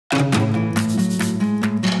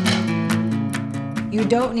You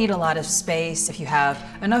don't need a lot of space. If you have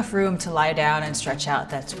enough room to lie down and stretch out,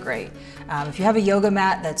 that's great. If you have a yoga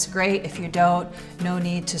mat, that's great. If you don't, no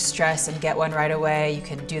need to stress and get one right away. You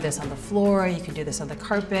can do this on the floor, you can do this on the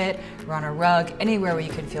carpet, or on a rug, anywhere where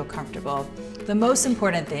you can feel comfortable. The most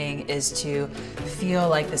important thing is to feel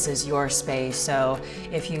like this is your space. So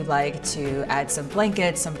if you like to add some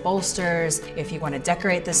blankets, some bolsters, if you want to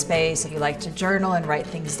decorate the space, if you like to journal and write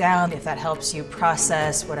things down, if that helps you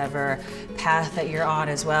process whatever path that you're on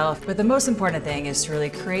as well. But the most important thing is to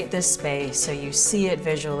really create this space so you see it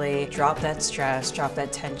visually, drop that stress, drop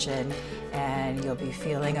that tension, and you'll be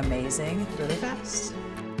feeling amazing really fast.